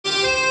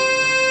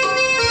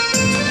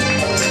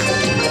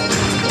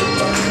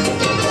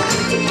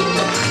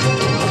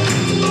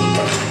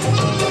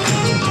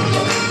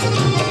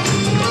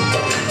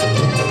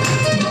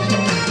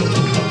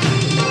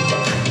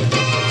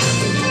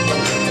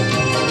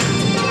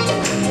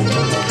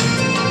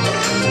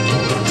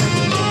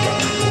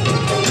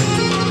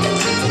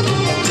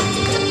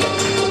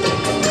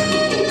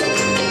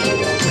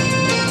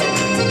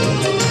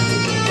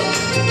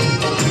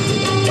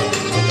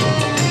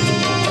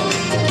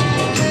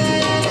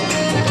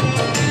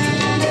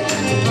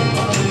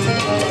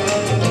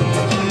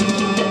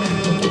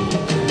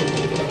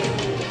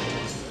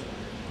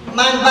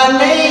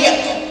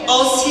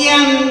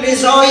دیوانیم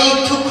رضای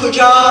تو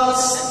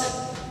کجاست؟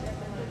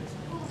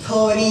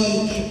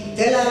 تاریک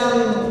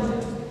دلم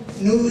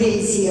نور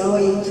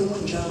زیای تو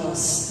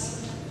کجاست؟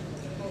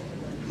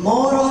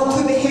 ما را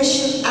تو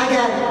بهشت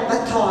اگر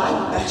به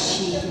طاعت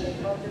بخشی،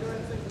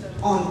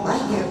 آن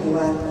وحی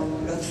بود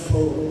لطف و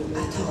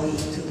عطای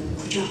تو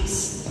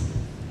کجاست؟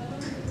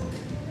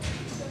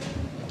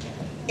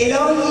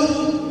 الهی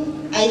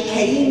ای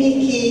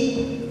کریمی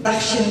که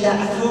بخشنده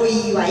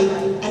عطایی و ای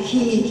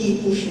حکیمی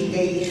که پوشنده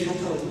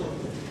خطایی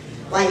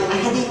و ای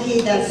احدی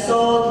که در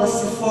ذات و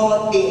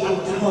صفات به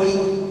انتهایی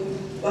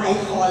و ای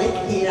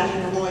خالق که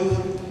رهنمایی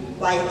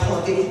و ای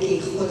قادری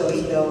که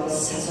خدایی را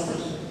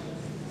سزایی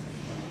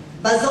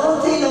به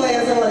ذات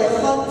لایزال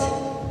خود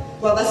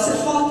و به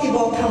صفات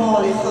با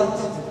کمال خود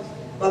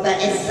و به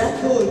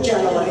عزت و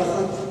جلال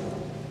خود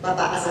و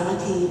به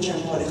عظمت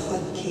جمال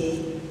خود که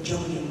جان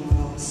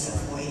ما را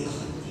صفای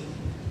خود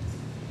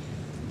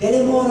ده،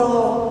 دل ما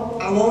را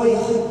عوای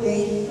خود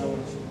ده،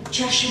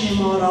 چشم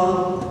ما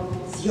را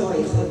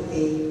ضیای خود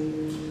ده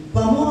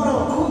و ما را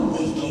آن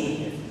ده که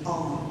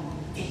آن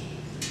ده.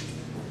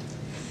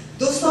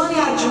 دوستان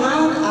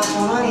ارجمند،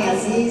 افغانان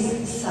عزیز،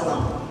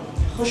 سلام،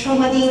 خوش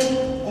آمدید.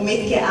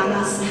 امید که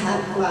امن، صحت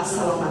و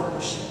سلامت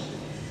باشید.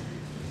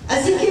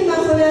 از اینکه من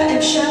خود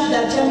امشب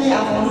در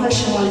جمع افغان‌های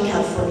شمال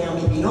کالیفرنیا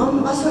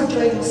می‌بینم، بسیار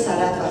جای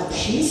مسترد و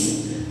خوشی است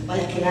و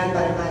یقیناً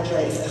برای من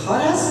جای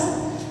افتخار است.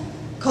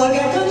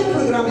 کارگردان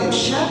پروگرام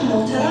امشب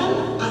محترم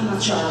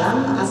احمد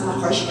شاعرم از من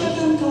خواهش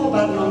کردم تا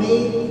برنامه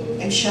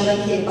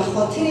امشب که به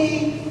خاطر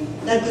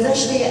در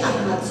گذشته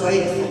احمد زاهر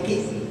فقیه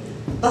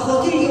به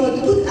خاطر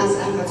یاد بود از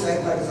احمد زاهر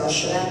برگزار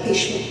شده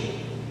پیش بریم.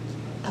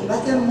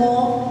 البته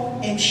ما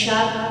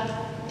امشب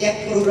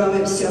یک پروگرام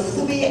بسیار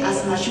خوبی از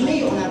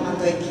مجموعه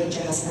هنرمندایی که اینجا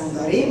هستن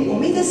داریم.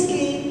 امید است که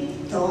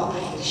تا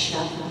آخر شب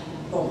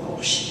با ما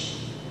باشید.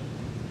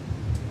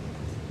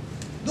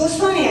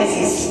 دوستان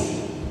عزیز،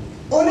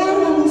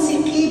 هنر و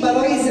موسیقی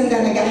برای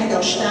زنده نگه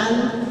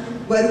داشتن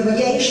و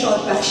روحیه شاد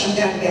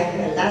بخشیدن به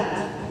ملت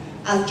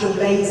از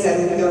جمله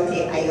ضروریات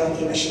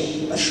حیاتی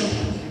بشری و شما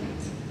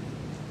می‌آید.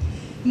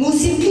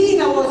 موسیقی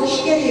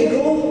نوازشگر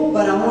روح و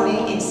روان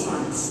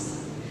انسان است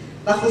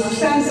و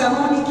خصوصا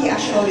زمانی که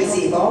اشعار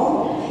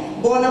زیبا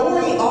با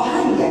نوای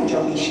آهنگ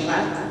انجام می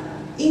شود،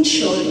 این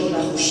شادی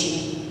و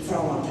خوشی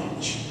فراوان‌تر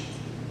می شود.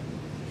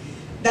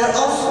 در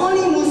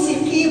آسمان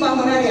موسیقی و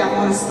هنر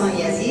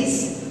افغانستانی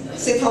عزیز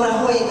ستاره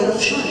های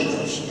درخشانی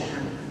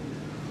درخشیده‌اند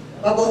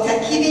و با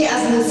ترکیبی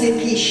از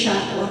موسیقی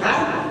شرق و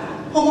غرب،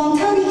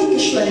 همانطوری که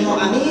کشور ما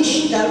همیش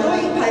در راه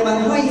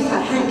پیوندهای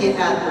فرهنگ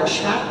غرب و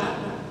شرق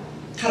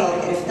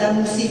قرار گرفته،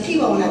 موسیقی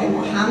و هنر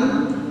ما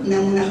هم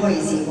نمونه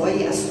های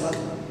زیبایی از خود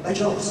و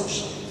جا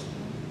گذاشته.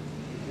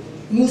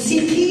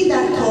 موسیقی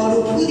در تار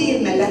و پود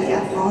ملت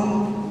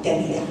افغان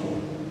دمیده،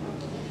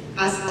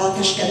 از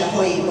آتشکده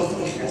های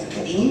بخت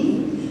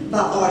قدیم و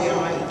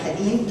آریانای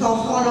قدیم تا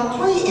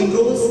خانق‌های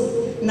امروز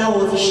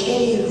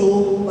نوازشگر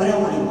روح و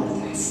روان ما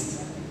است.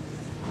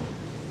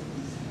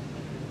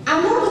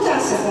 اما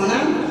متاسفانه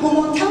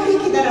همانطوری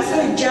که در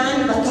اثر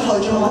جنگ و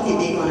تهاجمات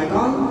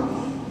بیگانگان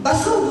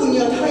بسا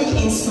بنیادهای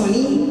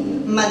انسانی،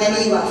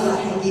 مدنی و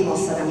فرهنگی ما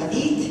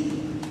سرآمدید،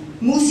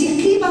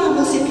 موسیقی و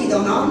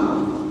موسیقیدانان،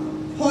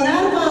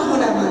 هنر و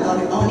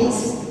هنرمندان ما نیز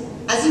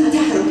از این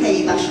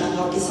تحرکه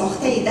وحشتناک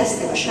ساخته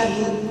دست بشر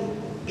بود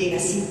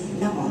بی‌نصیب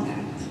نماندند.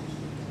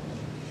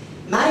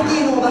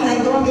 مرگ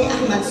نوبهنگام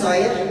احمد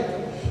زاهر،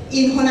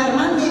 این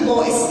هنرمند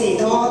با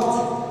استعداد،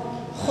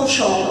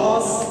 خوش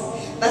آواز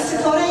و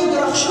ستاره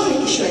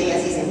درخشان کشوری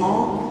عزیز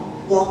ما،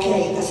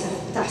 واقعی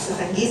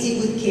تأسف انگیزی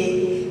بود که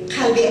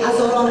قلب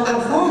هزاران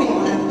افغان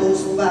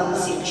هنردوست و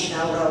موسیقی‌شنو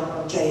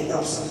را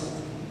جریدار ساخت.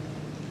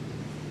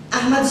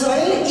 احمد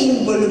زاهر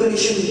این بلبل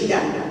شوریده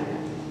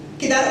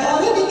که در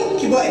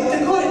عالمی که با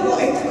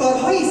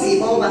ابتکارهای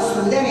زیبا و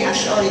سرودن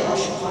اشعار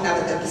عاشقانه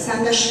و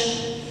دلپسندش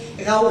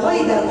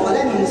غوغایی در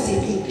عالم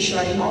موسیقی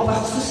کشور ما و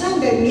خصوصا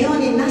در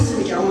میان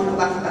نسل جوان و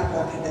وقت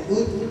برپا کرده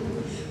بود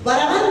و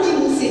روند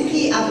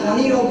موسیقی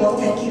افغانی را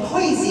با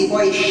ترکیب‌های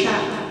زیبای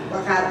شرق و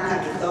غرب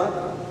تغییر داد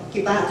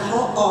که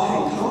بعدها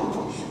آهنگ‌ها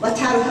و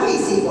طرح‌های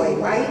زیبای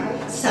وی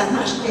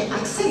سرمشق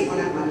اکثر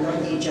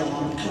هنرمندان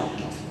جوان قرار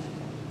گرفت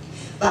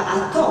و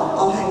حتی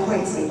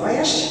آهنگ‌های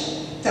زیبایش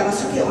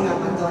توسط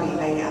هنرمندان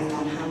غیر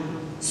افغان هم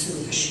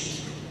سروده شد.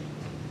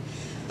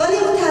 ولی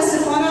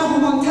متاسفانه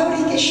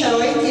همانطوری که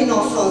شرایط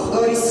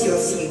ناسازگار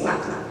سیاسی وقت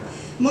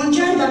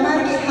منجر به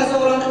مرگ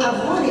هزاران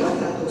افغان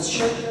وطندوست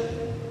شد،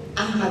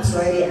 احمد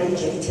زاهر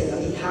انجلی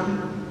طلایی هم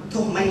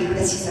تهمه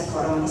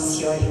دسیسه‌کاران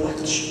سیاهی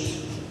وقت شد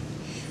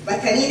و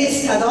تنین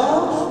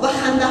صدا و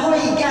خنده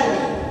های گرم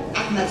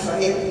احمد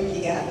زاهر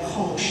دیگر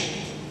خاموش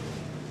شد.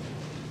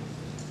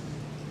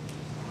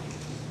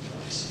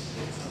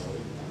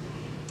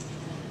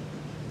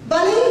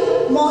 بله،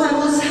 ما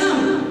هنوز هم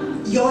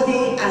یاد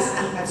از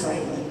احمد زاهر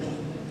می‌کنیم،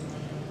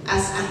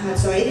 از احمد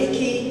زاهری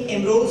که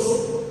امروز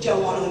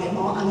جوانان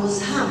ما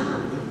هنوز هم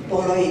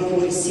بالای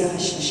گور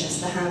سیاهش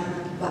نشسته هم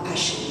و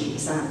اشک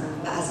می‌ریزند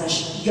و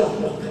ازش یاد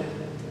می‌کنند.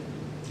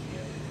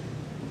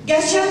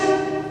 گرچه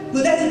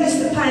مدت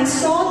 25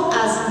 سال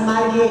از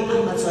مرگ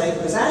احمد ظاهر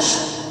گذشت،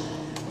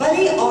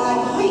 ولی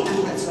آهنگ‌های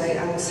احمد ظاهر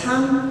هنوز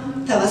هم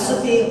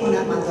توسط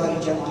هنرمندان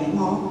جوان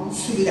ما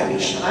سروده می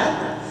شود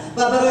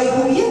و برای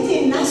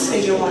هویت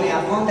نسل جوان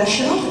افغان در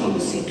شناخت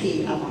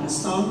موسیقی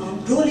افغانستان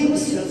رول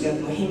بسیار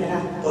زیاد مهمی را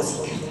بازی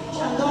کرده.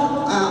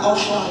 چندان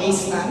آشنا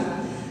نیستند،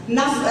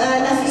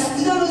 نفیس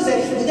بودن و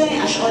ظریف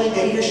بودن اشعار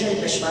دلیل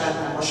شاید بشورت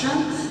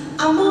نباشند،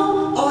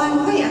 اما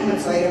آهنگ‌های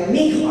احمد ظاهر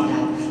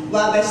می‌خواند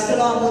و به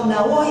اصطلاح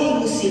نوای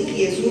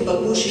موسیقی زور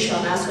به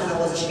گوششان است و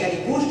نوازشگری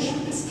گوششان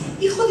است.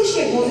 این خودش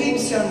یک موضوع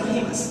بسیار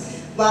مهم است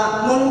و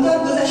معلومدار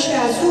گذشته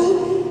از او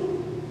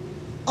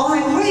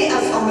آهنگ‌های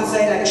از احمد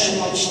ظاهر اگر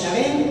شما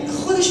بشنویم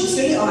خودش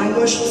بسیاری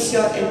آهنگاش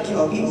بسیار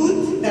انقلابی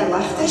بود در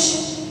وقتش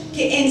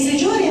که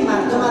انزجار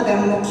مردم در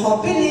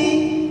مقابل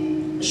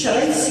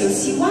شرایط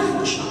سیاسی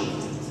وقت نشان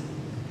می‌داد.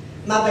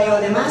 من به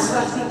یادم است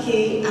وقتی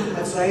که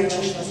احمد ظاهر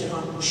چشم از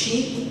جهان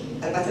پوشید،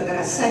 البته در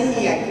اثر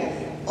یک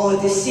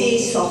حادثه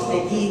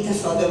ساختگی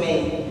تصادم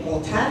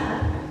موتر،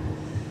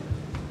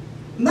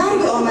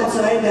 مرگ احمد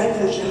ظاهر در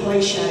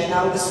پرچه‌های شهر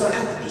نو به سرعت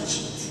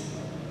پیچید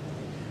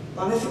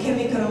و من فکر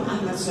میکنم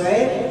احمد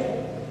ظاهر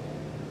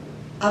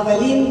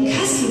اولین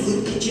کسی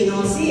بود که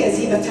جنازه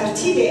ازی به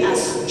ترتیب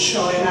از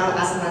شهر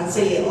نو از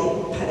منزل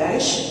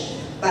پدرش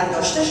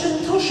برداشته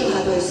شد تا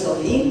شهدای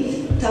سالین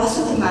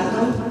توسط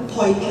مردم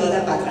پای پیاده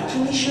بدرقه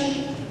میشد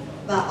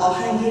و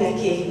آهنگی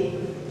را که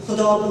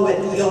خدا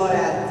بود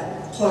یارد،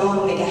 قرآن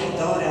نگه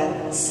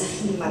دارد،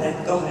 سخی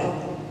مددگارد،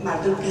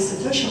 مردم که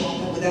ستای شما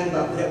بودن و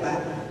او را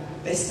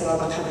به اصطلاح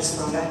به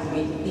قبرستان راه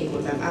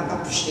می‌بردن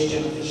و پشت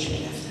جنازه‌اش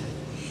می‌رفتن.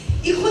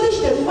 این خودش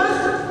در اون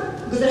وقت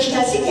گذشته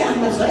از اینکه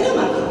احمد ظاهر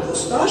مردم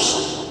دوست داشت،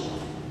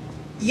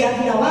 یک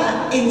نوع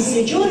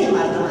انزجار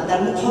مردم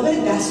در مقابل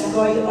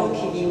دستگاه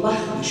حاکمی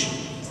وقت نشان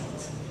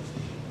می‌داد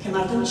که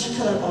مردم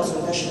چقدر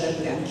آزرده شده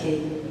بودند که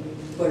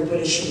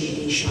بلبل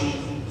شوریده‌شان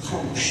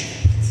خاموش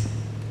شد.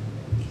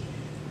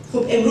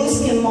 خب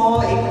امروز که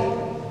ما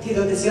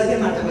تعداد زیادی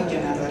مردم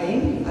اینجا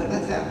نداریم،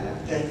 البته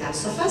جای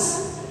تأسف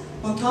است،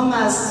 منتها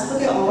از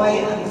خود آقای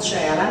احمد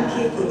شایرم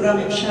که پروگرام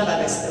امشب به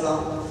اصطلاح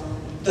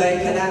دایر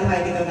کردن و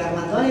اگه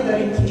هنرمندانی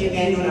داریم که اینجا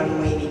میان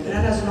هنرنمایی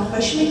میکنن، از اونها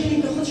خواهش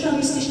میکنیم که خودشان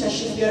نیستش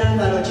تشریف بیارن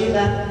و راجع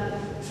به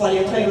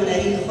فعالیت‌های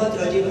هنری خود،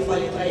 راجع به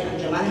فعالیت‌های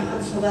انجمن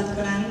خود صحبت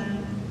کنن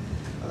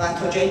و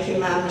تا جایی که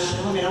من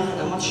میشنم اینا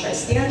خدمات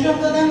شایسته انجام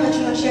دادن و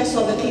چنانچه یک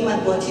سابقه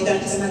مطبوعاتی در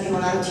قسمت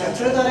هنر و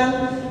تئاتر دارن،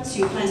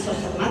 35 سال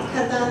خدمت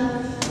کردن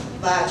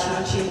و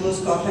چنانچه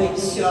امروز کارهای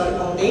بسیار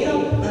عمده‌ای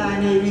را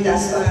نیروی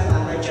دست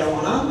دارن برای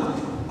جوانان.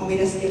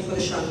 امید است که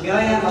خودشان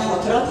بیاین و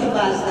خاطراتی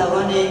از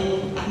دوران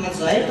احمد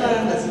ظاهر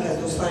دارن و از یک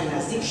از دوستان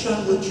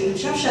نزدیکشان بود.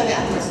 چون شب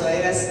احمد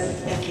ظاهر است،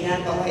 یقینا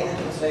با آقای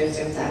احمد ظاهر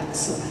زیادتر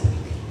صحبت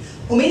می‌کنیم.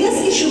 امید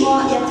است که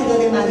شما یک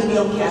تعداد محدودی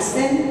هم که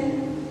هستن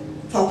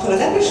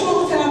فوق‌العاده به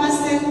شما محترم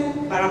هستن.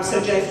 برام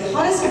بسیار جای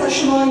افتخار است که با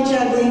شما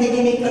اینجا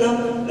زندگی می‌کنم.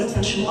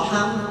 لطفاً شما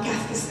هم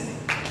کف بزنید.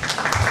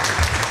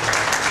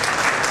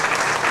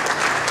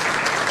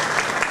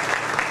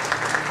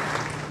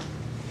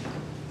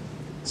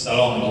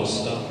 سلام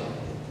دوستان.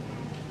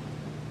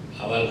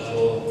 اول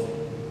خب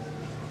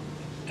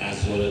از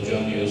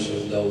جان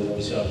یوسف داود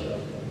بسیار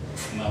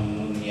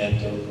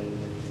ممنونیت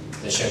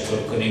و تشکر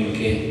کنیم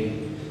که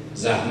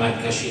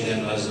زحمت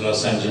کشیدن و از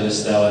لس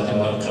آنجلس دعوت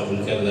ما را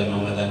قبول کردن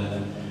آمدن.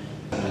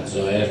 احمد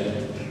ظاهر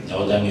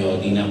آدمی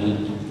عادی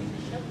نبود.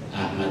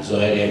 احمد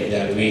ظاهر یک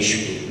درویش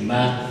بود.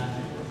 من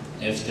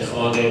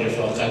افتخار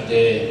رفاقت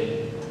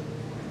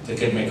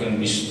فکر میکنم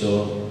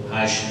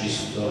 28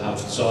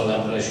 27 سال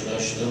همراهش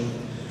داشتم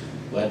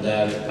و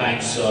در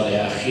 5 سال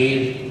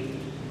اخیر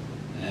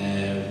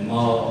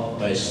ما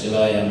به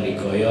اصطلاح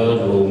امریکایی‌ها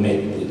رومت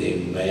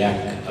بودیم و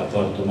یک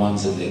آپارتمان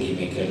زندگی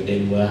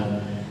میکردیم و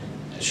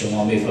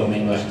شما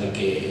میفهمین وقتی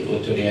که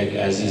اوتور یک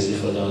عزیز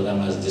خدا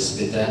آدم از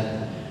دست بده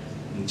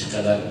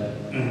چقدر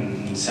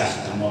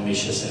سخت تمام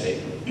میشه سره.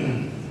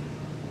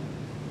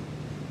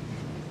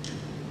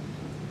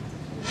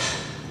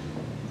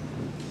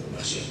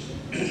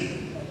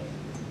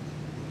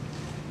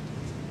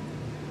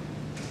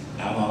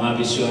 اما من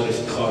بسیار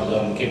افتخار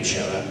دارم که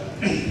بشوم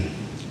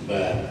و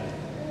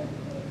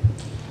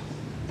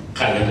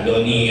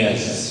قدردانی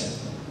از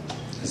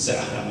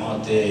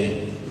زحمات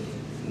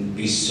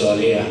 20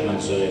 ساله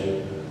احمد ظاهر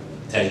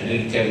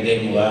تجلیل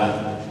کردیم و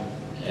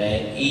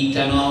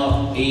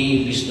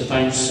این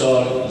 25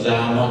 سال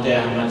زحمات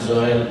احمد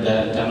ظاهر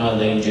در تنها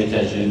در اینجا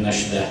تجلیل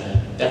نشده،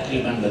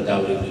 تقریبا به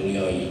دور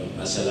دنیایی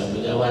مثلا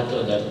بوده و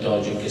حتی در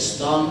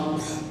تاجیکستان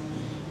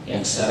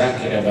یک سرک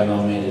را به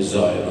نام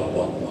ظاهر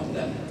آباد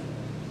ماندن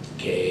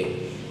که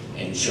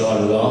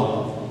انشاءالله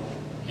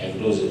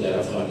یک روز در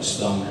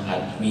افغانستان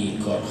حتمی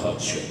کار خواهد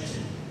شد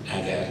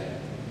اگر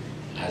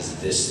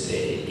از دست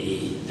این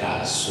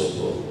تعصب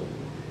و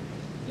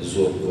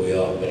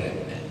زورگویا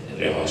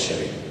رها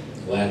شویم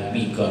و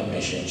حتمی کار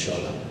میشه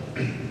انشاءالله.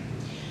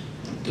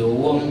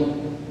 دوم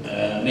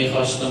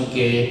میخواستم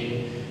که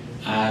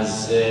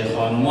از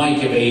خانمایی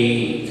که به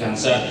این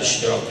کنسرت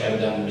اشتراک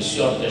کردن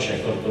بسیار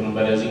تشکر کنم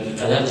برای از اینکه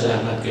قدر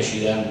زحمت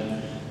کشیدن.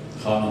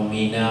 خانم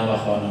مینا و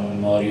خانم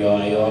ماریا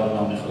عیار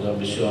نام خدا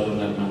بسیار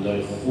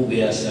هنرمندای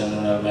خوبی هستن،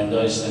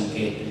 هنرمندایی هستند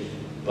که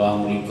با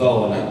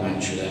آمریکا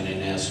هنرمند شدن،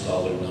 یعنی از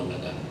کابل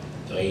نامدن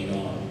تا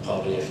اینا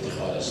قابل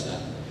افتخار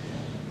هستند.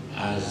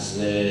 از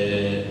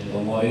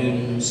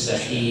همایون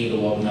سخیر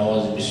و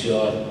نواز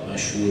بسیار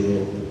مشهور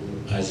و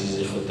عزیز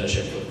خود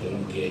تشکر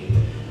کنم که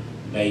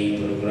به این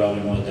پروگرام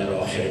ما در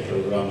آخر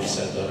پروگرام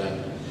حصت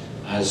دارند.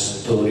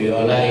 از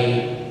توریالای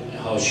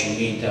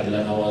هاشمی طبل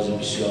نواز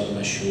بسیار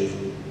مشهور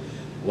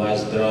و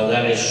از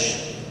برادرش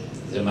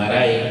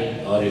زمرای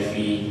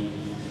عارفی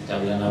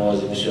طبل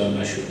نواز بسیار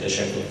مشهور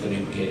تشکر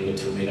کنیم که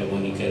لطف و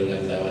مهربانی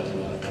کردن، دعوت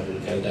ما را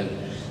قبول کردن.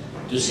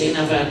 دو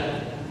سه نفر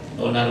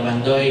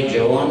هنرمندای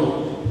جوان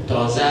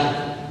تازه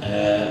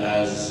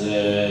از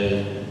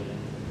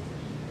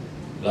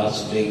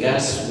لاس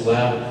وگاس و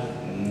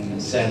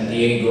سان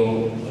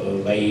دیگو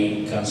به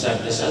این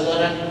کنسرت رسیده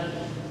دارن.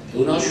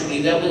 اونا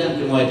شنیده بودن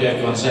که ما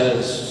توی کنسرت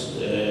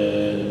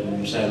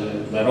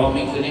برام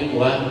میکنیم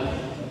و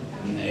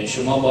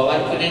شما باور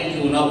کنید که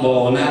اونا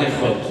با هنر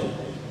خود،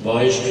 با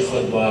عشق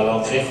خود، با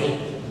علاقه خود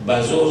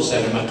به زور سر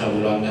ما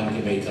قبولاندن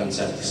که به این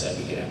کنسرت حصه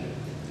بگیرن.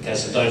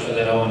 کستای خود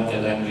روان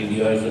کردن،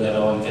 ویدیوهای خود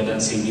روان کردن،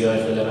 سیدی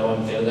های خود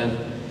روان کردن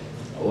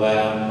و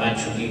من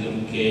چون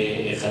دیدم که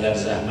اینقدر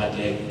زحمت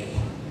یک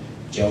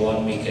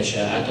جوان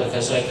میکشه، حتی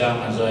کسایی که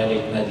احمد ظاهر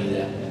یک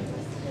ندیدن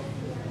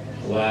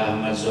و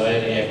احمد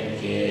ظاهر یک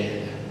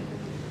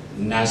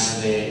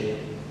نسل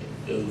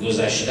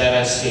گذشته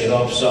را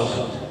سیراب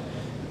ساخت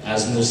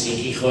از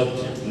موسیقی خود،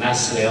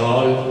 نسل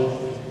حال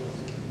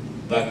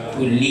و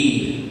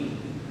کلی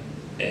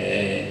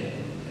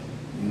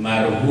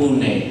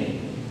مرهون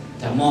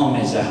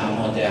تمام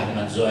زحمات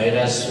احمد ظاهر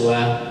است و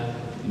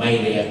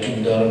میل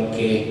یقین دارم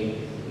که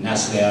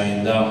نسل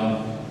آینده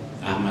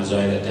احمد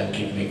ظاهر را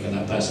تعقیب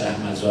میکنه. پس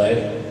احمد ظاهر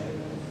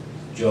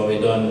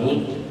جاودان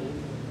بود،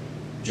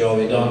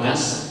 جاودان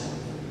است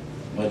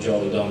و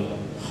جاودان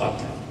خواهد.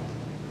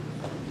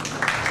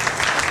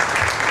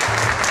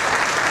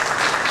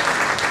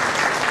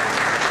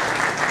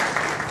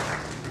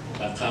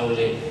 و قول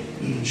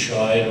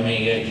شاعر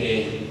میگه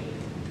که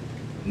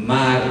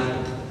مرد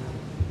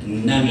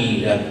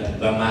نمیرد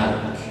به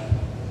مرگ،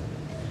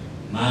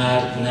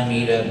 مرد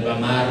نمیرد به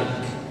مرگ،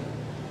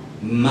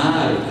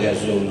 مرگ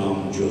از او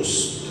نام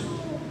جست،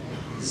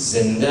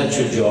 زنده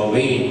چو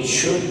جاوید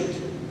شد،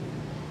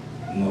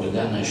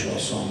 مردنش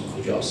آسان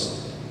کجاست.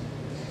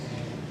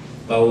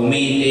 با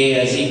امید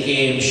از این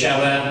که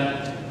امشب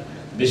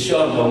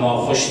بسیار با ما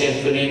خوشتر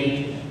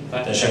کنیم و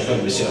تشکر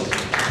بسیار.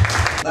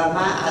 و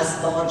من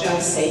از بهار جان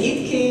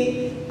سعید که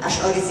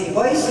اشعار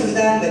زیبایی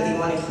سرودن و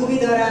دیوان خوبی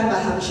دارن و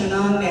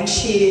همچنان یک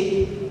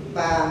شعر و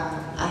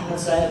احمد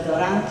ظاهر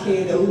دارن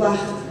که در او وقت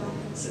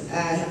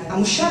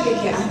همون شبی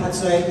که احمد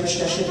ظاهر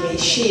کشته شد و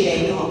شعر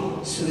اینا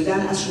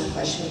سرودن از شما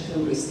خواهش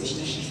میکنم روی استیج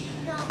تشریف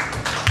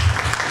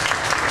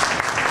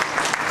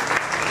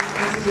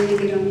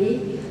عزیزان گرامی،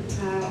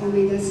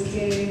 امید است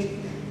که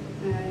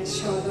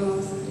شاد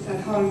و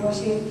سرحال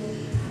باشید.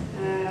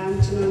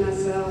 همچنان از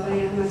آقای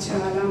احمد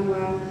شاه علم و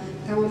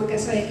تمام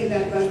کسایی که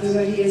در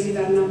برگزاری از این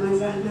برنامه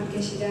زحمت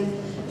کشیدن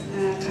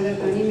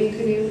قدردانی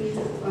میکنیم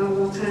و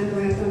واقعا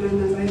باید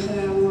هنرمندهای خود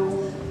را ما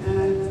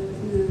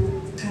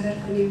قدر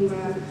کنیم و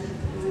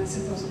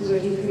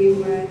سپاسگزاری کنیم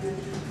و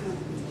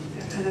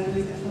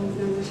قدردانی تفاوت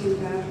نباشیم.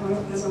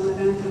 و از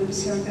آمدنتان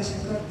بسیار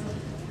تشکر.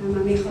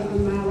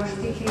 من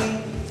وقتی که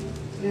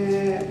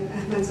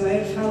احمد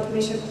ظاهر فوت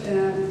میشد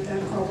در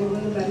کابل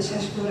بودم، برای 6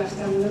 ماه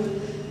رفته بودم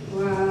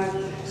و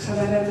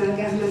خبر مرگ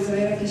احمد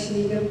ظاهر را که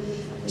شنیدم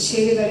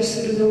شعری برش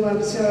سرودم و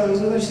بسیار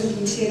آرزو داشتم که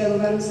این شعر را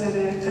ببرم سر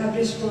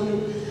قبرش کنم،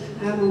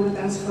 اما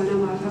متاسفانه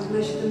موفق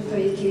نشدم تا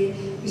اینکه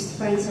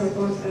 25 سال بعد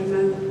در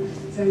من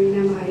زمینه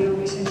مهیا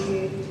میشه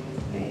که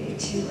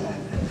یک شعر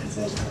احمد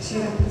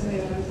ظاهر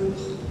را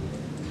بخونم.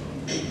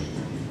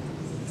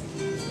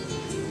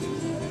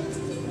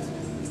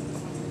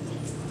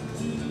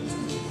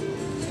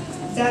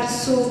 در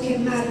سوگ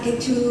مرگ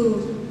تو،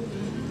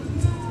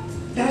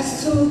 در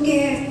سوگ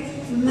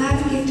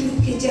مرگ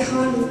تو که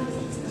جهان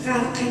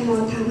غرق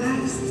ماتم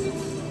است،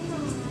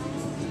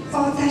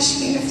 آتش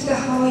گرفته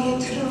های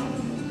تو را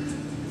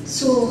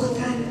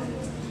سوختن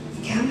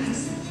کم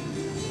است.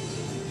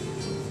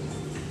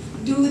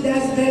 دود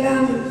از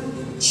دلم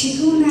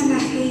چگونه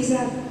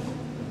نخیزد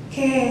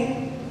که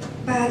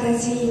بعد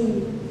از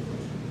این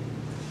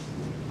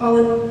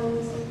آن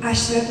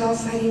عشرت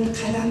آفرین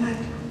قلمت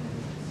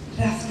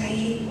رفته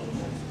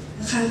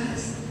غم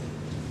است.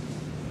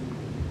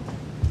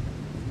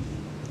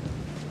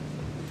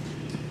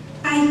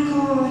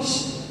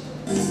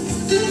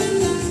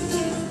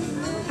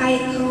 ای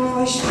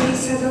کاش به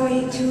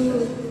صدای تو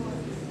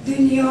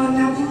دنیا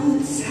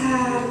نبود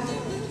سرد،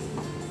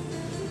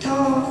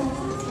 تا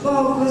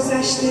با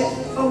گذشت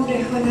عمر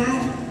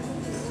هنر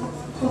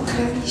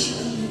بکره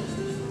میشدیم.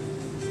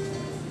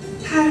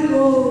 هر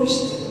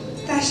گوشت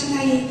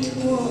تشنه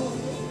تو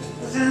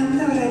غم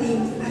دارد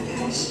این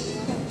آتش،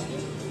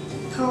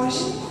 کاش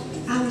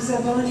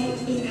همزبان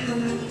این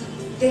همه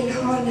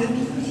دلها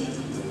نمی بودیم.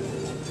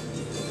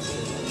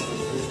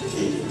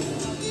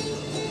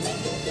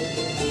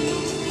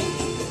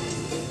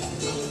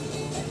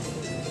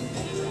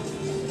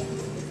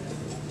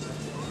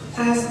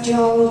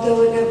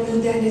 جاودانه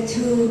بودن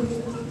تو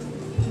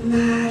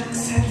مرگ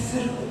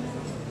سرفرو.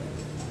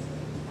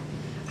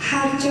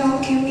 هر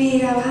جا که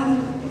می روم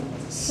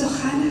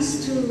سخن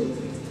از تو،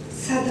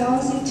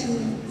 صداز تو.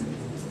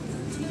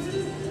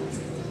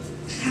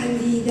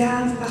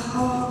 خندیدم به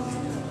خواب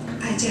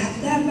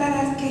عجب در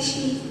برد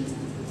کشید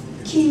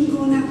که این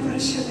گونه پر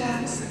شده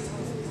است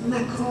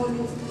مکان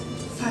و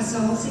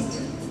فضاز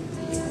تو.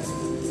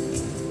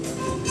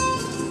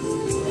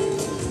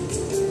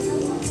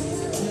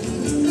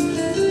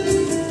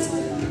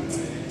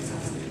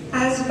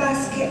 از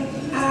بس که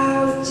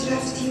اوج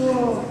رفتی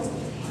و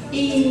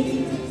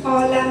این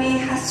عالم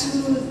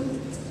حسود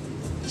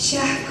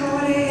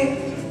شهکار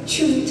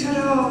چون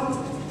تو را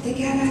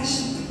دگرش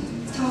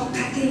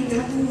طاقتی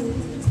نبود.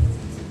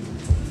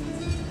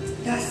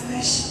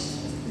 دستش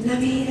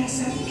نمی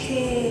رسد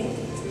که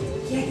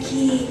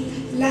یکی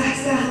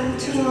لحظه هم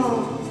تو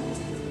را،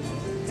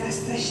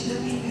 دستش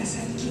نمی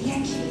رسد که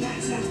یکی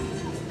لحظه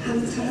هم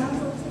تو را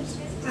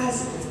از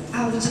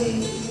اوج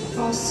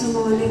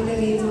آسمان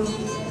دل ما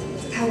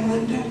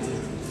توان رفت.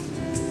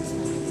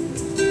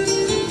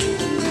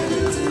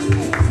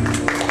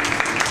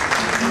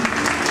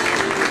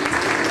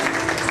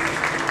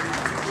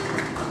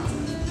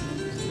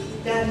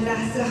 در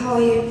لحظه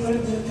های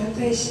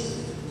پرتپش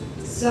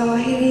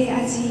ظاهری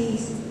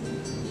عزیز،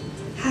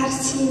 هر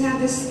سینه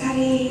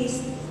بستری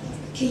است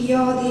که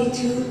یاد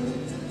تو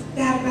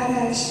در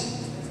برش.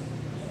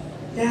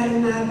 در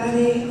معبد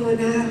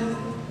هنر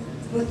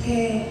بت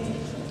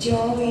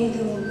جاوید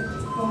و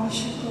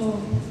عاشق و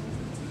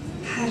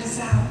هر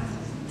ذوق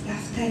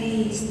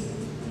دفتری است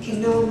که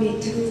نام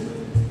تو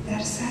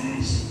در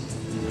سرش.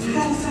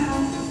 هر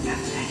ذوق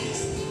دفتری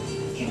است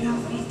که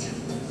نام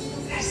تو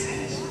در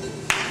سرش.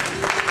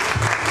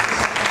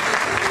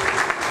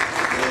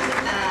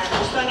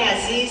 دوستان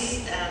عزیز،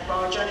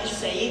 با جان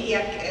سعید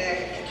یک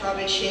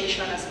کتاب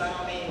شعرشان است به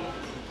نام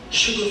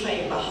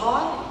شکوفه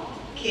بهار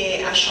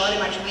که اشعار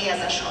مجموعی از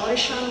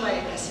اشعارشان و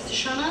یک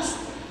کستشان است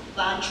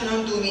و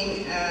همچنان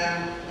دومین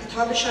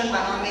کتابشان به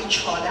نام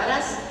چادر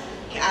است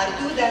که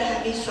اردو در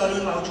همین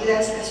سالن موجود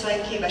است. کسایی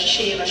که به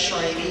شعر و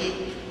شاعری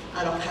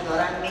علاقه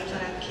دارند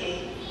میتونند که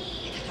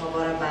این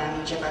کتاب‌ها را به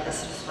همینجا به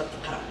دسترس خود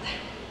قرار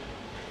دهند.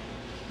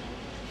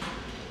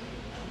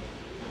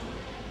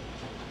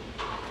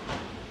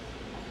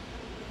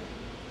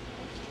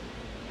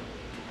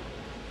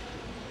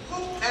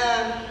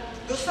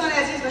 دوستان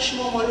عزیز، به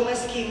شما معلوم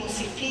است که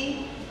موسیقی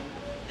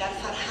در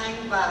فرهنگ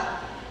و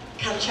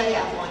کلچر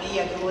افغانی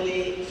یک رول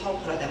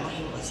فوق‌العاده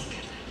مهم بازی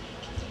کرده.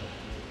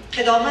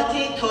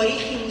 قدامت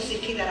تاریخی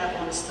موسیقی در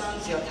افغانستان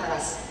زیادتر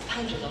از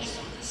 5000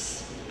 سال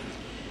است.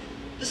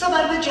 دوستان،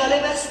 برای من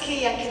جالب است که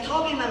یک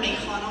کتابی من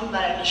میخوانم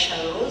برای این شب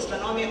روز به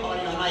نام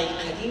آریانای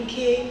قدیم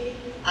که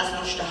از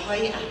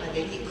نوشته‌های احمد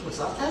علی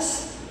کوزات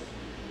است.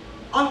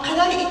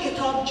 آنقدر این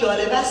کتاب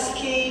جالب است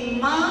که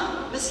من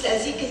مثل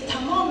از این که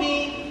تمام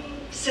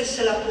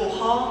سلسله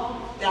کوه‌ها،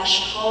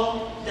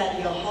 دشت‌ها،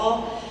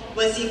 دریاها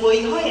و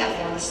زیبایی‌های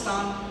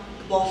افغانستان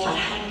با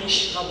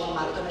فرهنگش و با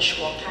مردمش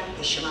واقعا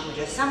پیش من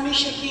مجسم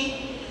میشه که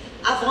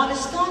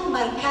افغانستان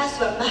مرکز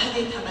و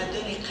مهد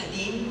تمدن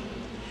قدیم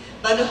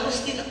و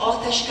نخستین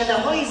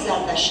آتشکده‌های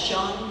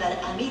زردشتیان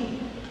در امین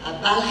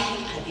بلخ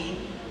قدیم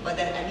و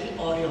در امین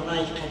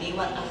آریانای قدیم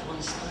و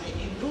افغانستان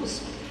امروز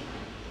بود.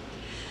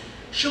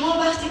 شما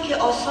وقتی که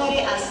آثاری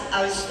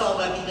از اوستا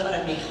و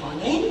بیدار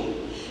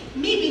میخوانید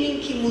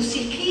میبینید که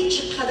موسیقی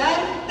چقدر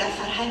در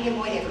فرهنگ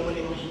ما یک رول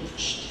مهم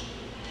داشت.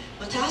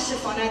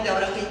 متاسفانه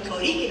دوره‌های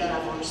تاریکی در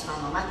افغانستان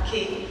آمد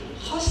که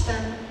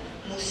خواستن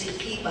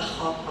موسیقی به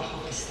خاک و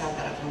خاکستر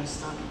در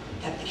افغانستان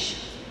تبدیل شد.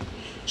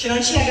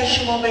 چنانچه اگر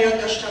شما به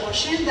یاد داشته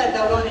باشین در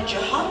دوران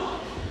جهاد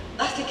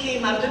وقتی که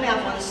مردم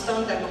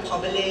افغانستان در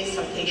مقابل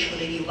سلطه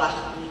شوروی وقت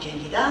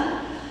می‌جنگیدند،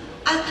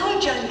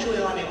 حتی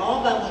جنگجویان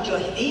ما و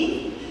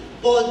مجاهدین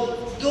با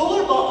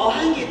دول، با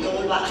آهنگ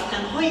دول و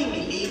افغان‌های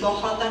ملی، با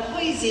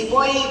خواندن‌های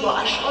زیبایی، با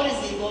اشعار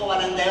زیبا و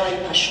رنده‌های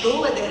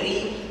پشتو و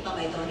دری و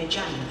میدان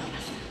جنگ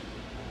می‌رفتند.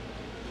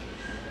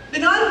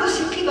 بنابراین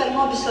موسیقی برای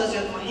ما بسیار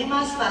زیاد مهم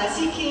است و از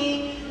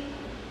اینکه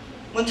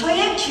منتها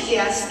یک چیزی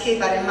است که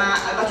برای من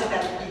البته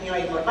در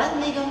دنیای غربت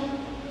میگم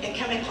یک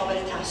کمی قابل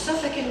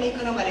تأسف فکر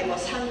میکنم، ولی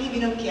باز هم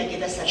میبینم که یک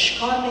دست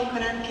اشکار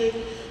میکنن که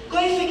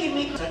گاهی فکر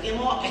میکنن که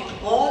ما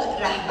اقبال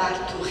رهبر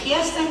توخی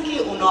هستن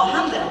که اونا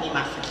هم در این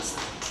محفل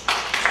هستن.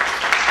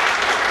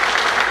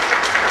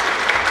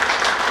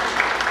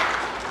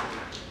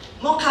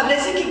 ما قبل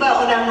از اینکه به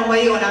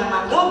هنرنمایی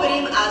هنرمندا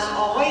بریم از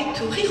آقای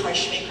توخی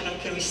خواهش میکنم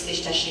که روی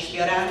استیج تشریف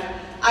بیارن.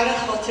 اگر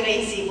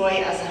خاطره زیبایی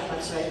از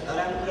احمد زاهر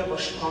دارن او را با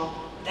شما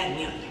در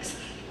میان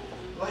بگذارن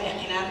و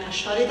یقینا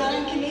اشعاری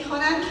دارن که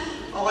میخوانن.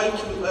 آقای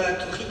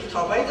توخی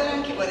کتابایی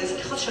دارن که بعد از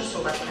اینکه خودشون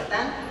صحبت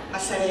کردن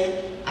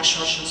مسئله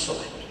اشعارشون صحبت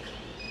میکنن.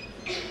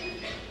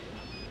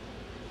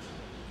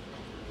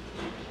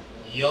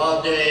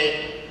 یاد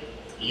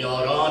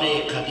یاران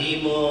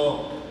قدیم و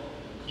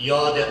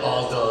یاد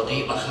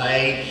آزادی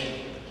بخیر،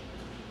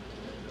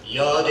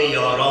 یاد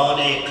یاران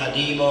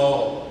قدیم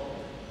و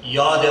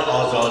یاد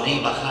آزادی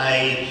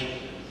بخیر.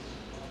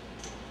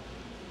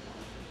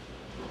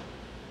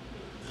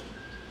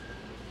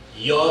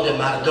 یاد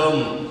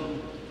مردم،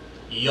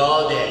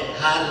 یاد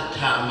هر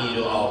تعمیر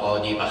و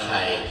آبادی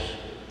بخیر.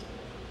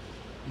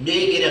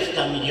 می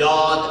گرفتم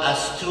یاد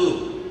از تو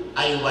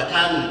ای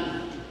وطن،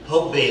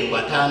 حب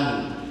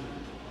وطن،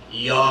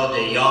 یاد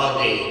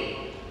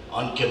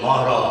آن که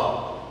ما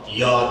را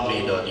یاد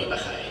می دادی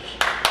بخیر.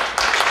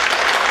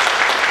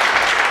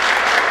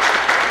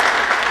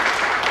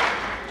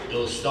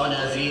 دوستان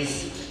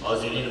عزیز،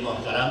 حاضرین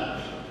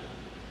محترم،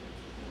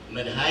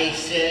 من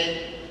حیث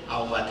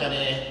هموطن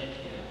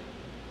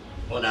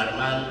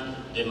هنرمند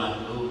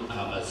محبوب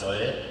احمد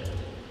ظاهر،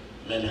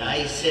 من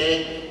حیث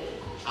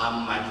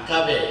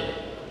مکتب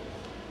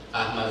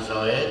احمد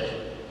ظاهر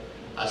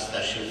از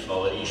تشریف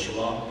آوری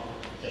شما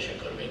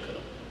تشکر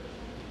میکنم.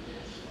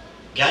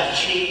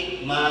 گرچه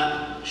من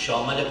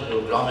شامل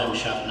پروگرام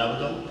امشب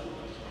نبودم،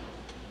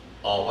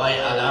 آقای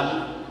علم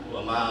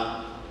و من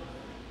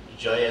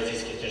جای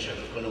عزیز که تشکر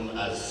کنم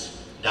از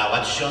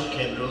دعوتشان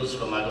که امروز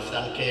به ما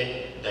گفتن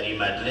که در این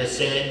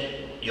مجلس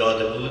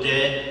یادبود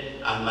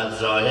احمد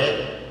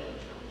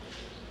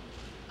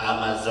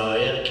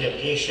ظاهر که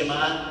پیش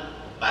من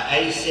به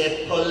حیث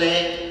پل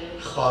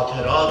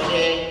خاطرات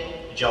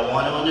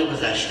جوانان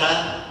گذشته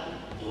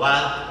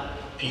و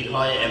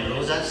پیرهای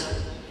امروز است،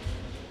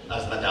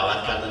 از من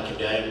دعوت کردن که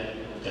بیایم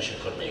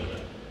تشکر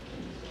میکنم.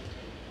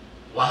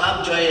 و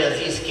هم جای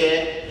عزیز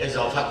که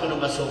اضافه کنم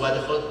به صحبت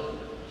خود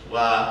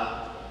و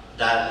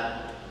در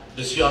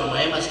بسیار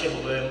مهم است که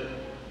بگویم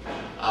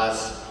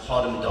از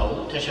خانم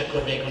داوود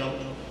تشکر میکنم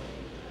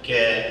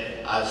که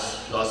از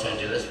لس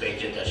آنجلس به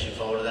اینجا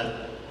تشریف آوردن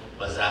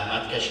و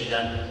زحمت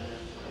کشیدن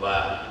و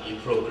این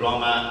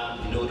پروگرام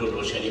نور و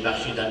روشنی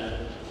بخشیدن.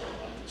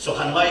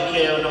 سخنهایی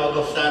که اونا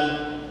گفتن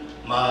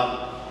ما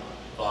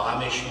با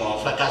همش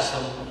موافق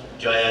هستم،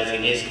 جای از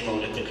این نیست که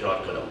مولا تکرار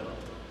کنم.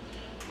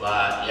 و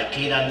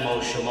یقینا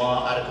ما شما،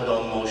 هر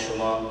کدام ما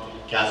شما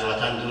که از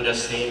وطن دور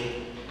هستیم،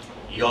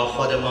 یا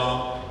خود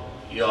ما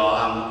یا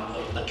هم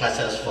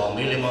کسی از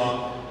فامیل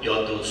ما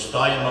یا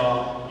دوستای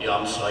ما یا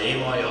همسایه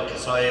ما یا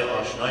کسای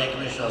آشنایی که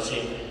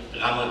میشناسیم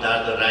غم و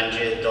درد و رنج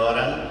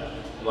دارن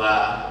و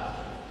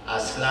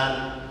اصلا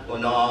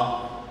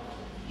اونا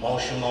ما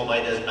شما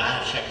باید از به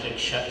هر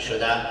شکل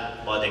شده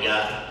با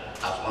دیگر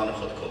افغان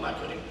خود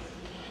کمک کنیم.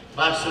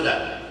 بر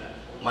صورت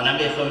ما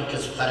نمیخوایم که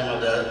سخن ما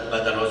به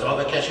درازا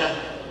بکشه.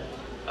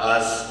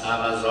 از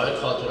احمد ظاهر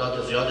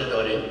خاطرات زیاد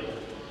داریم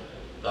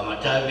و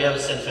مکتب بیا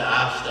صنف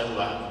هفتم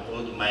و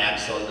بود ما 1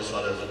 سال 2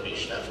 سال از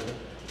بیشتر بود.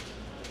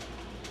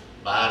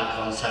 به هر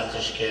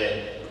کنسرتش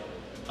که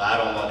به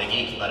هر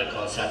آمادگی که برای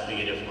کنسرت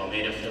میگرفتیم ما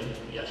میرفتیم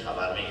یا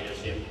خبر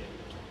میگرفتیم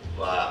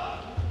و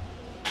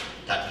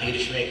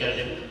تقدیرش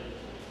میکردیم.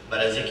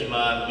 برای از اینکه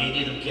ما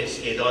میدیدم که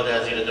استعداد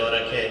از این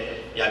داره که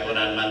یک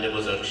هنرمند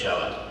بزرگ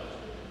شود.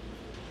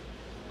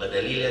 به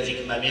دلیل از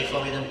اینکه من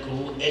میفهمیدم که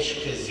او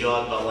عشق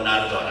زیاد به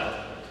هنر داره.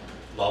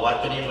 باور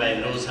کنیم و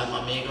امروز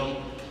هم میگم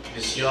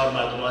بسیار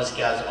مردم هست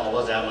که از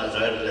آواز احمد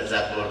ظاهر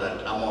لذت بردند،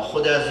 اما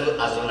خود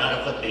از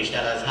هنر خود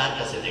بیشتر از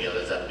هر کسی دیگر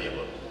لذت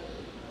میبرد.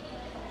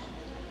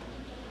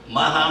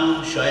 ما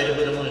هم شاعر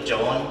بودم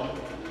جوان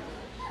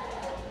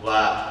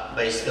و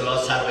به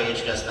اصطلاح سر به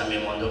هیچ کس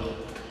نمیماندم.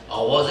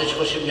 آوازش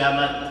خوشم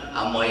میامد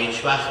اما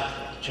هیچ وقت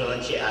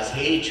چنانچه از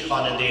هیچ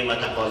خواننده ما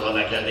تقاضا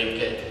نکردیم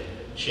که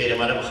شعر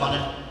ما رو بخوانه.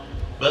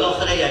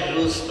 بالاخره یک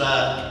روز به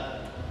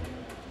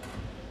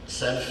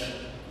صنف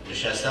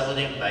نشسته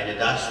بودیم، بین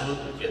درس بود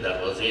که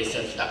دروازه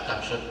صنف تق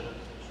تق شد.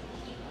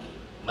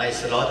 ما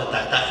اصطلاحات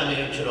تق تق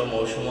میگیم چرا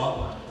ما و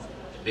شما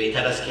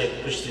بهتر است که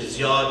پشت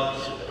زیاد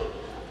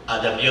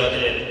ادبیات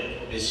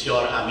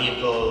بسیار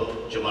عمیق و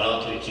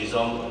جملات و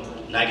چیزا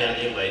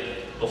نگردیم و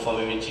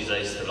بفهمیم این چیزا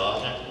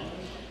اصطلاحات.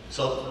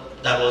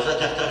 دروازه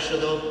تق تق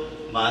شد و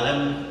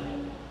معلم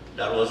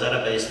دروازه را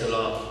به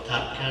اصطلاح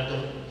ترک کرد و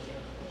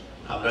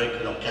همراهی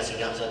کنم کسی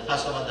گفت زد.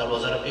 پس آمد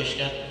دروازه را پیش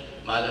کرد.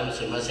 معلم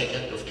سرمسه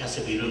کرد گفت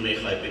کسی بیرون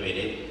میخوای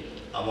ببینید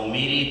اما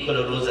میری کل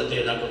روز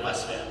تیرن که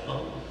پس بیان.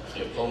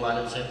 خب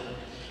معلم سر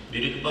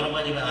بیرون که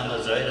برامدیم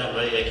احمد ظاهر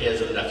همراه یکی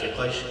از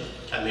رفیقایش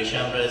همیشه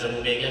همراه از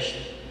امون میگشت.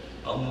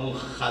 امو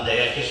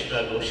خنده یکیش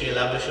به گوشه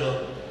لبش و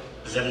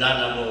ضمناً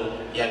امو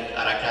یک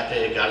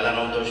حرکت گردن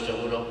هم داشت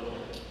امو رو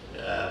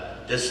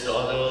دست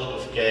داد و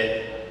گفت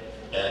که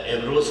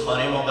امروز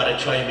خانه ما برای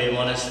چای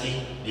میمان استی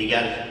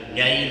دیگر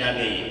میایی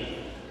نمیایی.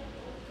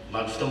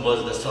 من گفتم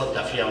باز دستات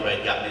دفعی هم باید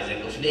گپ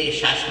میزن. گفت نه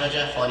 6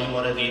 بجه خانه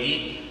ما رو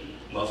دیدی؟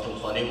 ما گفتم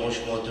خانه ما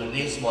شما دور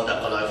نیست، ما در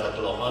قلعه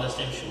فتح‌الله خان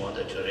هستیم، شما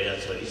در چهره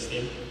انصاری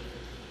هستیم،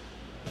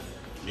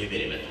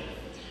 میبریم.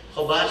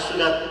 خب به هر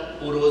صورت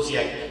او روز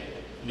یک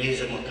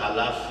میز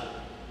مکلف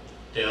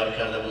تیار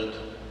کرده بود.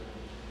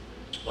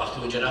 وقتی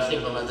اونجا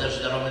رفتیم به منظرش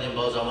در آمدیم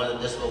باز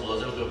آمد دست با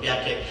بازه رو گفت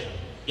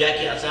بیا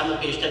که از همه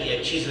بیشتر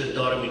یک چیز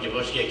دارم اینجا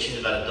باشه، یک چیز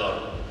برای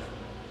دارم.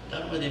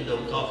 در آمدیم در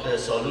اتاق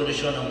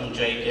سالونشان، همون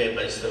جایی که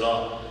به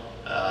اصطلاح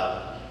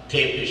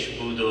تیپش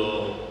بود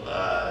و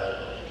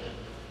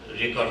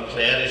ریکارد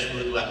پلیرش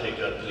بود. وقت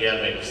ریکارد پلیر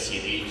میگفت سی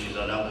دی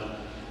چیزا نبود.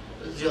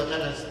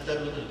 زیادتر از در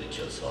حدود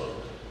 40 سال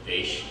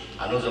پیش.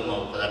 هنوز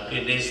ما خودم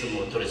پیر نیستم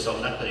و طور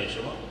حساب نکنید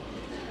شما.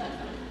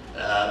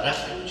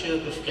 رفتیم چه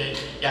گفت که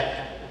یک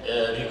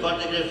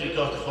ریکارد گرفت،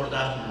 ریکارد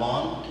خورده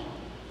ماند،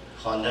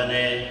 خواندن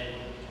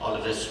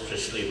آلویس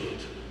پرسلی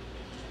بود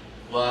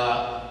و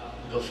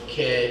گفت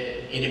که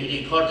این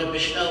ریکارد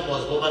بشنو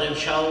باز ببریم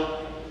شو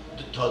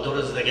تا 2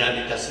 روز دیگه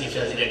همین تصنیف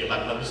از اینه که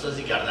برنامه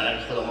بسازی کردن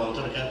خدا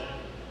مامتور کرد.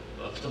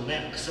 گفتم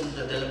من قسم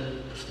دلم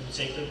گفتم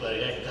سیکتر برای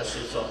یک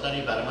تصنیف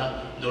ساختنی برای من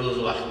 2 روز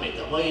وقت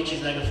میتم. ما هیچ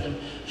چیز نگفتم،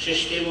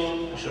 6 تیمو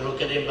شروع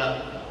کردیم با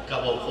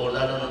کباب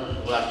خوردن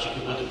و هرچی که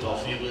بود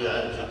کافی بود،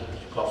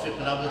 کافی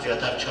نبود،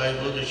 زیادتر چای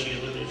بود و شیر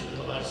بود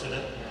و برسیده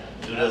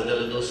دور از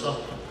دل دوستا.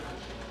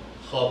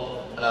 خب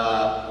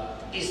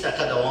 20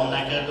 دقیقه دوام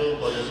نکرد و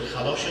بعد از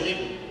خلاص شدیم.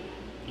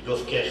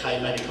 گفت که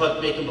خیلی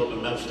ریکارد میکنم با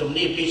من گفتم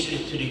نه پیش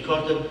تو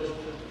ریکارد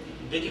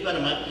بگی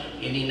برای من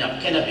یعنی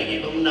نبکنه بگی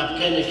و اون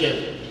نبکنه که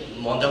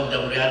مانده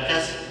بودم روی هر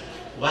کس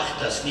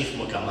وقت تصنیف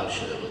مکمل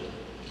شده بود.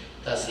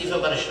 تصنیف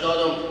برش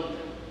دادم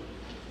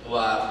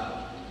و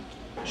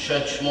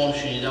شاید شما هم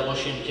شنیده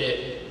باشیم که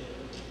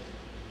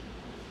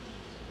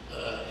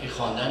این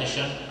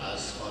خواندنشان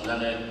از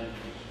خواندن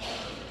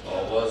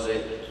آواز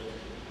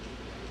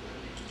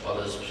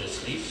آلویس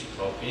پرسلی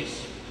کراپیس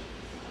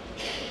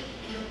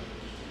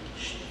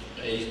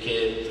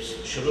که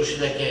شروع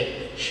شده که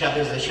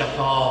شب ز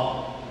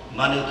شبها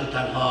من و تو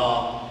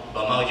تنها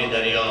با موج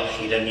دریا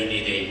خیره می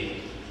دیدیم،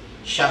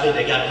 شب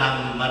دیگر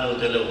هم من و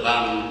دل و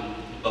غم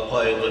با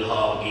پای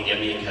گلها گیره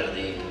می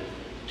کردیم،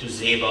 تو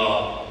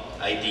زیبا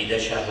ای دیده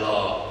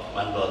شهلا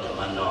من با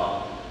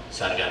تمنا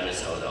سرگرم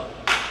سودا.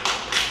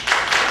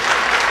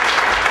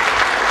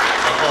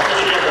 و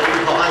خاطر در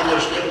این کاغذ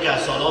نوشتیم که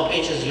از سالها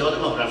پیش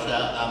زیادم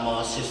رفته،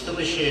 اما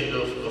سیستم شعر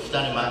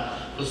گفتن من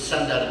خصوصا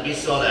در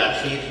 20 سال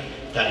اخیر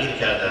تغییر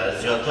کرده.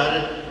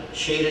 زیادتر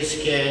شعر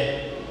است که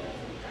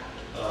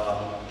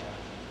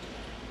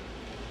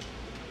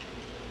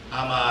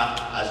اما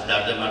از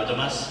درد مردم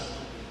است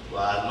و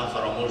از من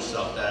فراموش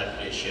ساخته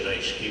که شعر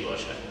عشقی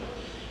باشه.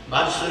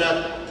 بر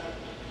صورت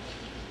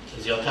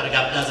زیادتر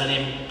گپ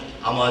نزنیم،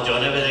 اما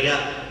جانب دیگه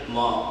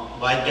ما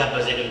باید گپ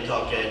بزنیم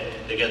تا که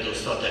دیگه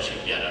دوستا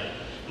تشریف بیارن.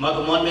 ما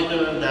گمان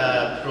میکنم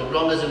در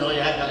پروگرام زنای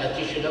یک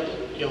غلطی شده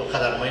بود که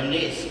قدر مهم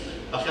نیست.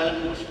 بخیر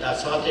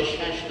از ساعت 6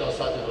 تا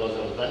ساعت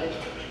 12 بود، بله؟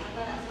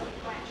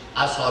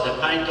 از ساعت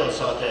 5 تا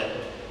ساعت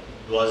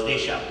 12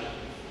 شب.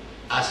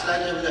 اصلا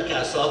نبوده که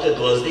از ساعت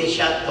 12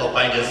 شب تا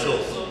 5 صبح.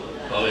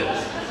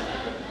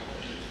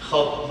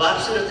 خب بر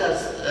صورت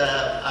از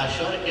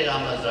اشعاری که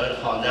احمد ظاهر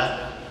خوانده،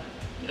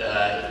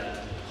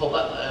 خب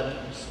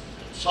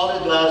سال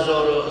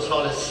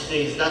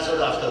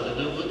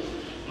 1372 بود.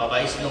 ما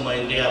باعث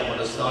نماینده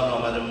افغانستان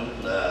آمدم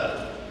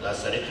در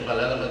طریق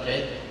ملل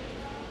متحد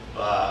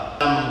و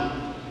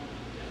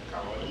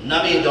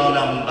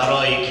نمیدانم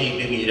برای کی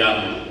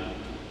بمیرم،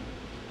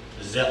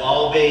 ز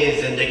آب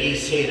زندگی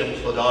سیرم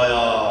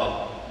خدایا،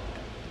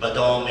 به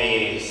دام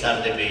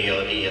سرد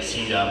بیاری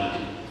اسیرم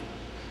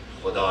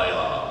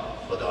خدایا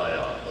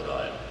خدایا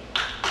خدایا.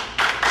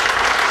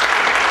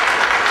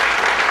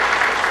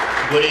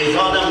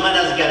 گریزانم من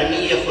از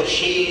گرمی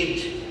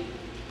خورشید،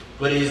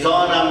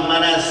 گریزانم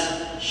من از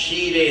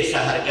شیر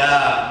سحرگه،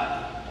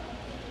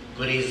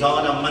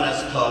 گریزانم من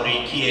از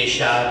تاریکی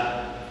شب،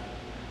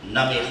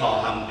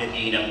 نمیخواهم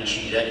ببینم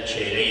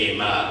چهره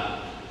من.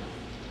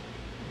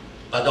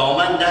 و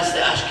دامن دست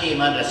اشک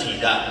من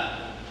رسیده،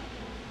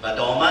 و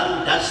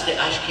دامن دست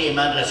اشک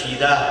من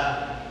رسیده،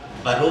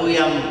 بر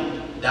رویم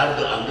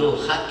درد و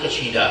اندوه خط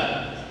کشیده.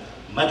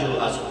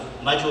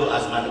 مجو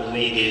از من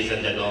امید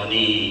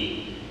زندگانی،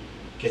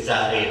 که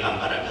زهر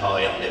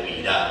غمبرکهایم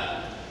دویده.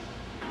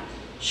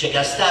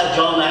 شکسته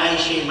جام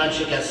عیش من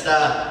شکسته،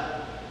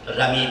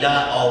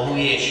 رمیده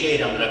آهوی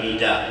شیرم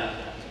رمیده.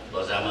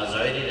 باز احمد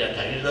ظاهری در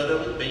تغییر داده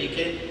بود بگی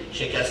که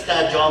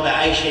شکسته جام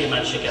عیش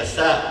من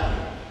شکسته،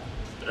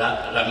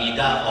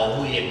 رمیده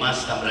آهوی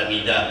مستم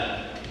رمیده.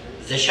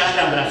 ز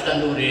شهرم رفته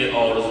نور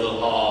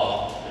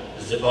آرزوها،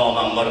 ز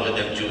بامم مرغ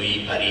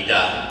دلجویی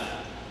پریده.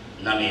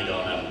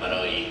 نمیدانم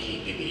برای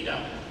کی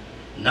بمیرم،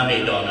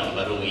 نمیدانم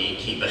برای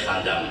کی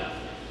بخندم.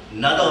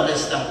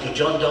 ندانستم که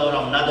جان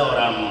دارم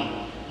ندارم،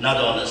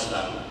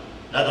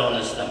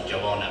 ندانستم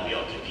جوانم یا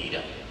که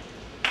پیرم.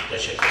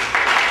 تشکر.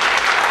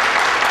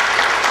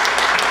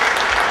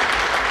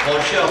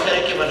 بارش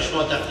آخری که برای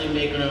شما تقدیم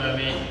میکنم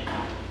همین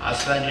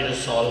اصلا این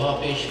سالها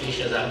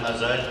پیش از احمد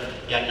ظاهر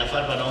یک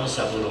نفر به نام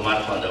صبور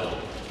عمر خوانده بود.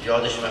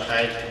 یادش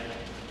بخیر،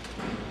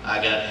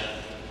 اگر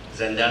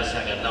زنده است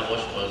اگر نباش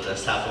باز در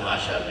صف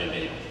محشر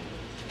میبینیم.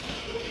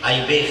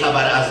 ای بی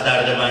خبر از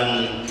درد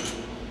من،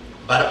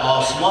 بر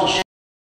آسمان